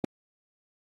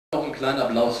Noch ein kleiner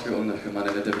Applaus für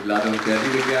meine nette Begleitung, der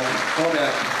liebe Gehrden. Berger.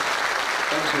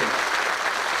 Dankeschön.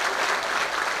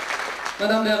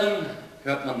 Meine Damen und Herren,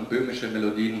 hört man böhmische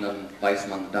Melodien, dann weiß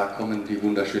man, da kommen die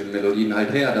wunderschönen Melodien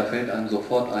halt her. Da fällt einem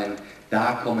sofort ein,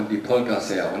 da kommen die Polkas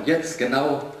her. Und jetzt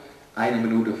genau 1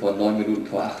 Minute vor 9 Minuten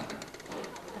vor 8.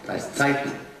 Das heißt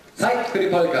Zeit für die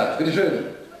Polka. Bitte schön.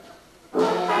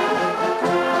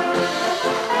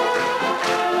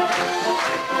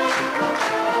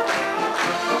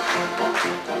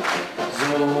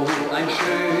 Ein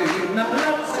schöner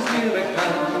Platz ist mir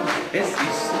bekannt, es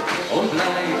ist und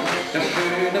bleibt das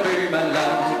schöne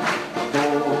Böhmerland, wo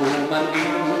man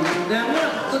in der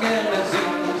Nacht so gerne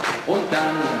singt und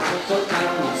dann so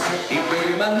tanzt die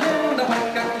Böhmerländer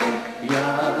Polka klingt. Ja,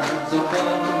 so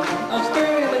kommt aus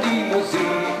Böhmen die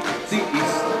Musik, sie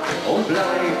ist und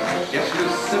bleibt der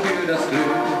Schlüssel für das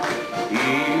Glück.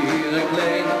 Ihre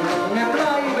Klänge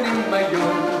bleiben immer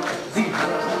jung, sie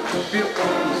hat für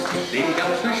uns den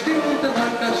ganz bestimmten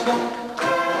Polkaschwung.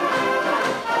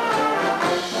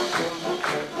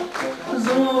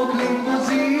 So klingt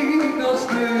Musik aus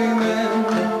Böhmen,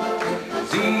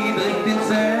 sie dringt ins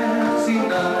Herz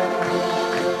hinein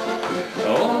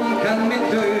und kann mit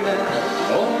Tönen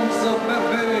uns so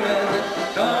verwöhnen.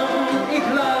 Komm, ich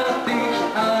lad dich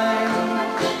ein,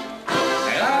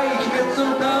 reich mir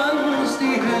zum Tanz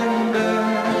die Hände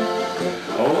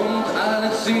und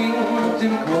alles singt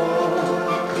im Chor.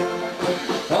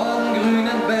 Von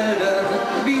grünen Wäldern,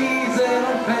 Wiesen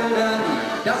und Feldern,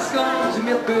 das kommt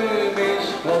mir böhmisch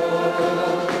vor.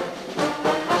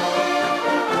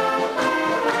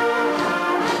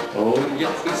 Und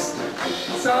jetzt ist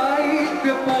Zeit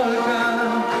für Polka,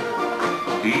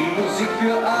 die Musik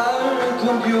für alt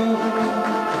und jung.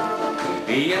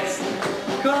 Jetzt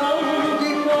kommt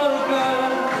die Polka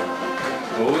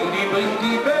und die bringt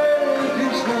die Welt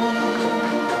in Schwung.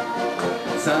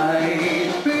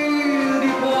 Zeit für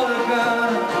die Polka,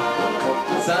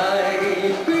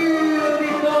 Zeit für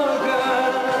die Polka.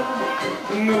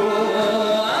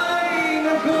 Nur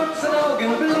einen kurzen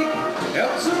Augenblick,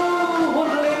 hört zu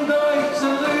und lehnt euch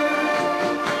zurück.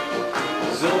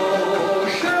 So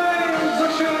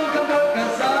schön kann Polka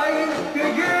sein, für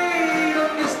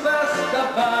jeden ist was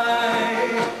dabei.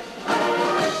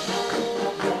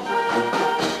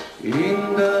 In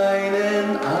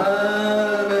deinen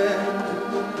Armen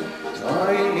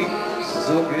träum ich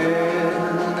so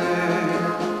gerne,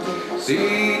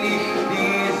 seh nicht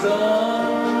die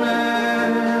Sonne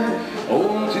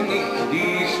und nicht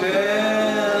die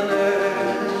Sterne.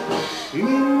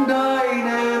 In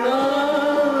deinen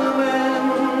Armen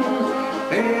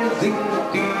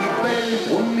versinkt die Welt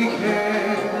um mich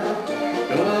her,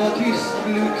 dort ist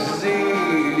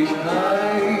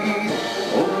Glückseligkeit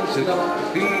und noch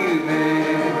viel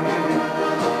mehr.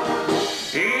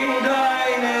 In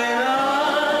deinen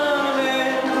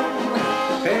Armen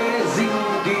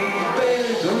versinkt die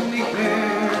Welt um dich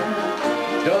her,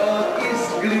 dort ist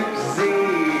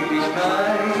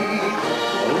Glückseligkeit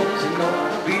und noch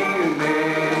viel mehr.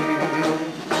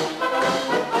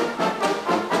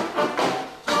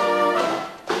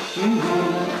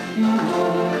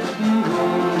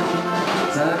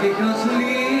 Sag ich aus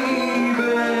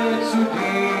Liebe zu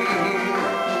dir,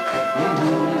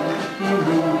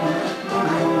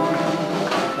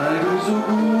 weil du so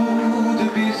gut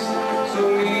bist zu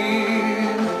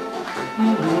mir.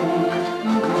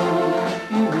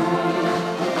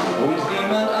 Und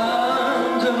niemand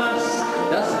ahnt, was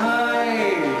das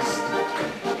heißt.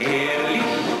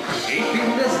 Ehrlich, ich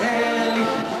finde es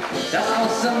herrlich, dass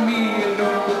außer mir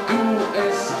nur du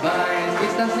es weißt.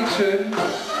 Ist das nicht schön?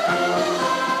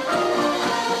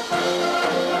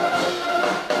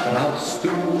 Brauchst du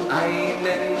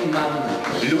einen Mann,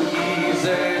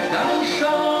 Luise, dann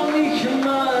schau mich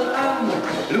mal an,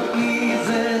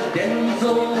 Luise, denn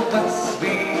sowas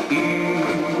wie ich,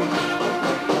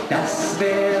 das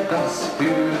wär was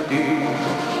für dich.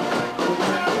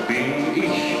 Bin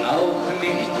ich auch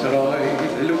nicht treu,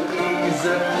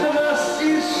 Luise, was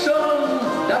ist schon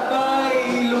dabei,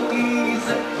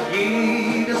 Luise,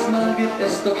 jedes Mal wird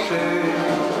es doch schön,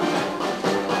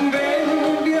 wenn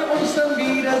wir uns dann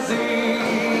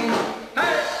wiedersehen.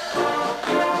 Hey!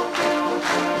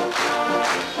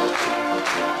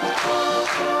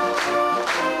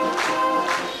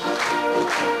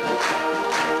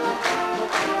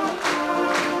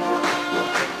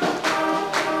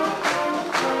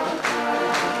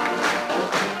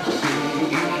 Bin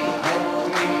ich auch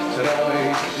nicht treu,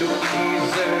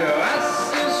 Luise, was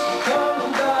ist schon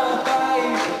dabei,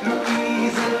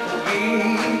 Luise,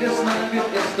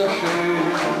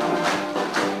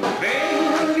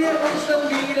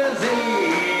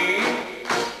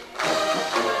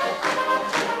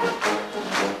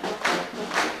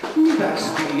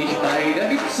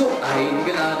 so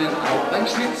eingeladen auf ein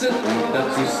Schnitzel und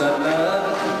dazu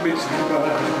Salat mit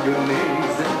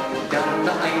Mayonnaise. Dann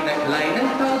nach einer kleinen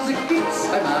Pause gibt's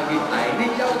bei Maggi eine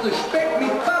Jause Speck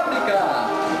mit Paprika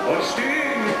und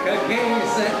Stücke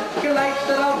Käse. Gleich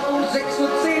darauf um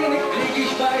 6:10 Uhr krieg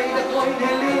ich bei der Freundin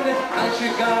Helene ein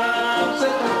Stück Kapsel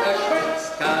und ein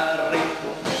Schweinskarree.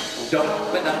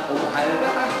 Doch wenn dann um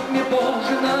 7:30 mir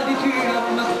Borschen an die Tür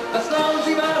macht, was glauben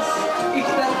Sie was? Ich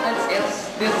dann als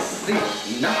erstes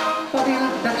sich nach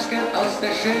Pavildatschken aus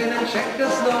der schönen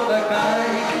Tschechoslowakei.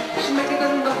 Schmeckt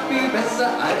dann noch viel besser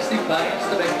als die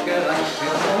feinste Bäckerei.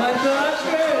 So ein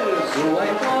Datschkel, so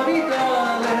ein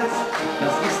Formidales,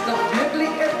 das ist doch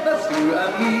wirklich etwas für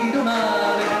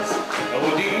Amidonales.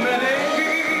 Und immer denke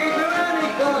ich, wenn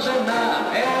ich Borschen nah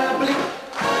erblickt,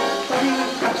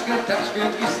 Tatschke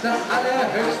ist das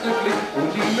allerhöchste Glück.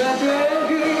 Und immer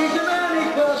denke ich, wenn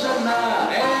ich Borschen nah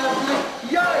erblick,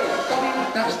 joi,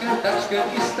 Tatschke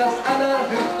ist das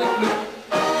allerhöchste Glück.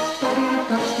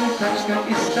 Tatschke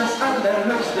ist das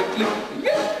allerhöchste Glück.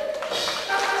 Yeah.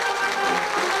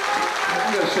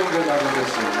 Ja, schön gerade ein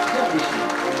bisschen. Ja,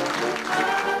 bestimmt.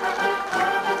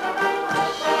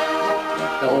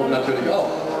 Da oben natürlich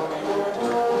auch.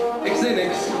 Ich seh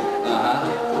nix. Aha.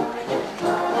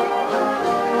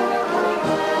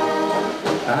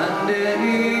 An der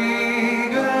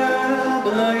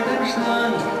breiten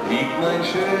Strand liegt mein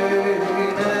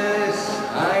schönes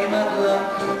Heimatland,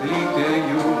 liegt der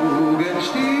Jugend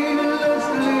stilles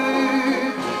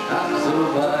Glück. Ach, so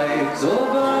weit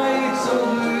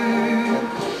zurück,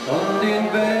 von den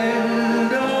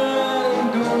Wäldern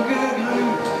dunkelgrün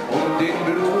und den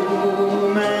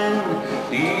Blumen,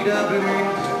 die da blühen,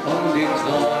 von den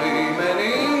Träumen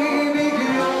ewig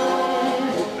jung,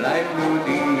 bleibt nur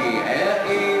die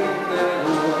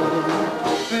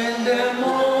wenn der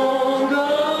Mond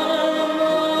am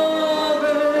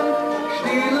Abend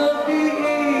still auf die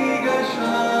Eger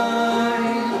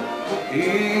scheint,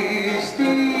 ist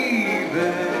die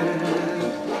Welt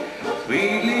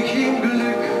friedlich im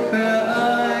Glück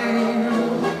vereint.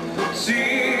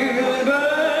 Silbersterne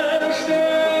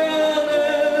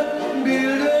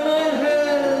bilden ein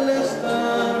helles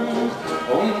Band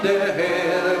und der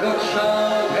Herrgott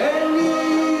schaut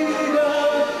hernieder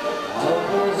auf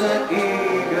unser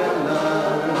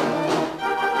Egerland.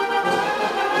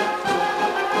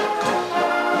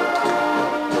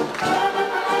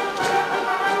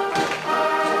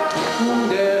 Und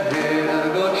der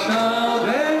Herrgott schaut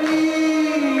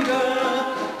hernieder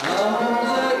auf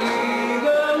unser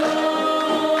Egerland.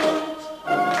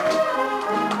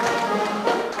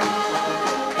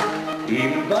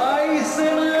 Im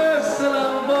weißen Rössel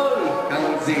am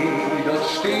Wolkensee, dort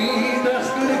steht das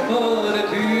Glück vor der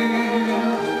Tür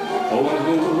und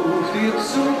ruft dir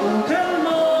zu guten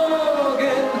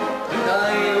Morgen,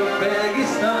 dein und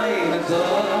vergiss deine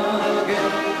Sorgen.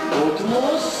 Und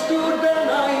musst du dann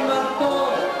einmal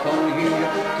fort von hier,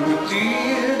 tut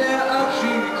dir der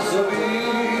Abschied so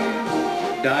weh.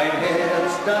 Dein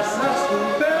Herz, das hast du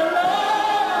verloren,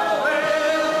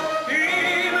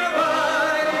 im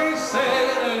weißen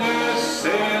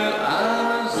Rüssel am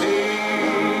See.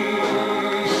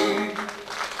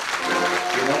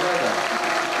 Geh mal weiter.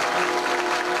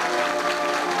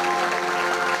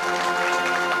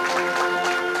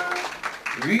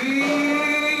 Wie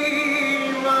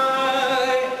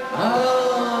mein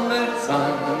arme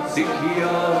 20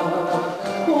 Jahre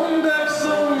und der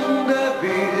Sonne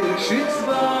Bildschütz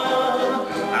war,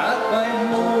 hat beim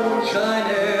Mondschein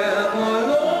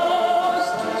hervorlost,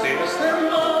 selbst der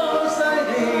Maus ein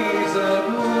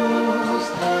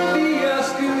Eselbrust, wie es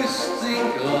küsst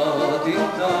singt grad im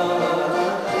Tal,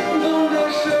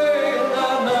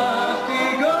 wunderschöner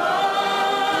Nachtigall,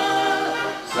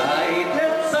 seit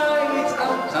der Zeit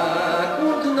am Tag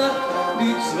und Nacht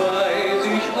die zwei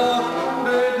sich oft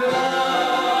bedraht.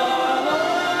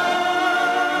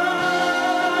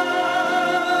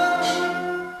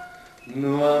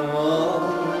 Nur amor,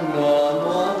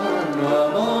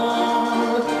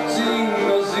 sing,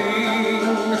 nur sing,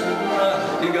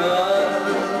 Nachtigall.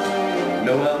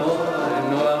 Nur amor,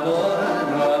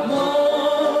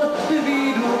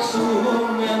 wie du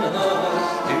gesungen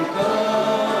hast im Chor.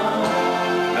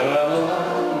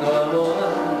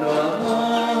 Nur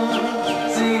amor,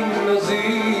 sing, nur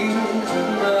sing,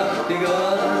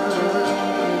 Nachtigall.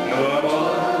 Nur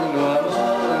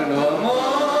amor,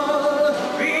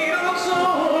 wie du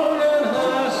gesungen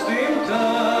hast im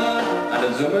Tal. Alle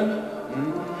summen?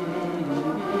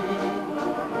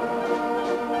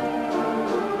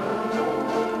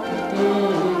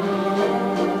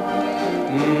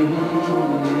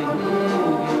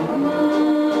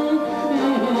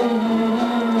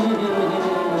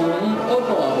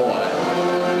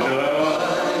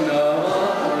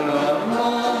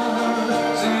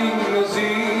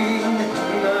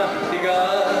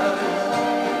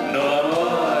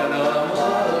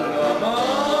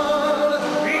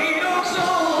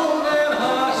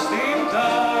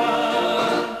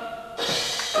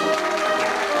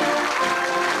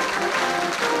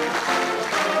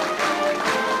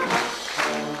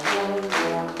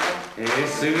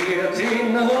 Es wird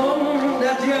in 100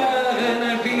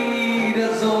 Jahren wieder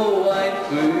so ein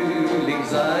Frühling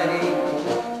sein,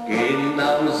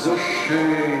 genauso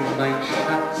schön, mein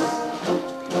Schatz,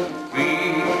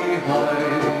 wie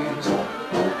heute.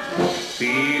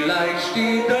 Vielleicht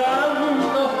steht dann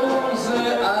noch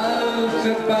unsere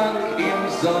alte Bank im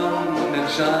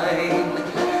Sonnenschein,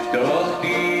 doch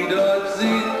die dort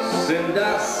sitzen,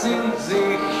 das sind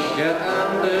sicher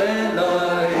andere Leute.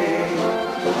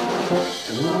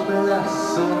 Drum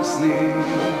lass uns nicht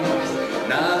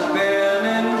nach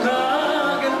fernen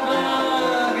Tagen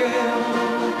fragen,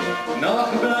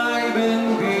 noch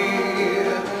bleiben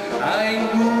wir ein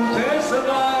gutes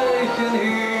Weilchen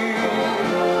hier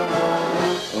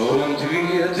und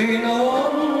wird in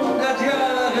 100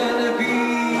 Jahren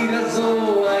wieder so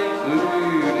ein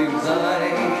Frühling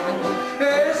sein.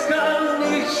 Es kann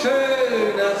nicht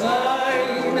schöner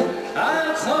sein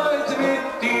als heute mit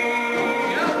dir.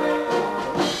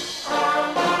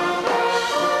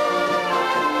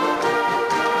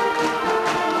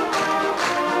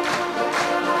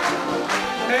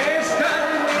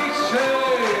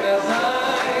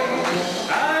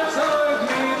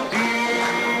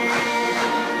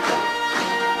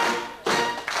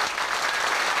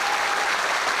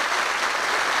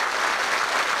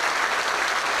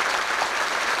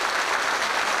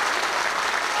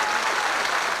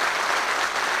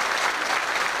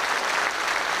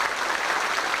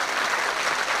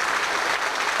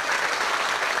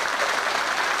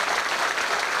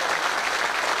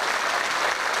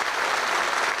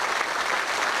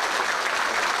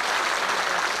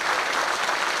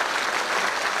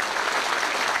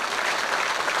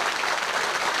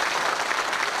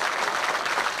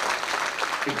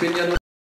 Ich bin ja nur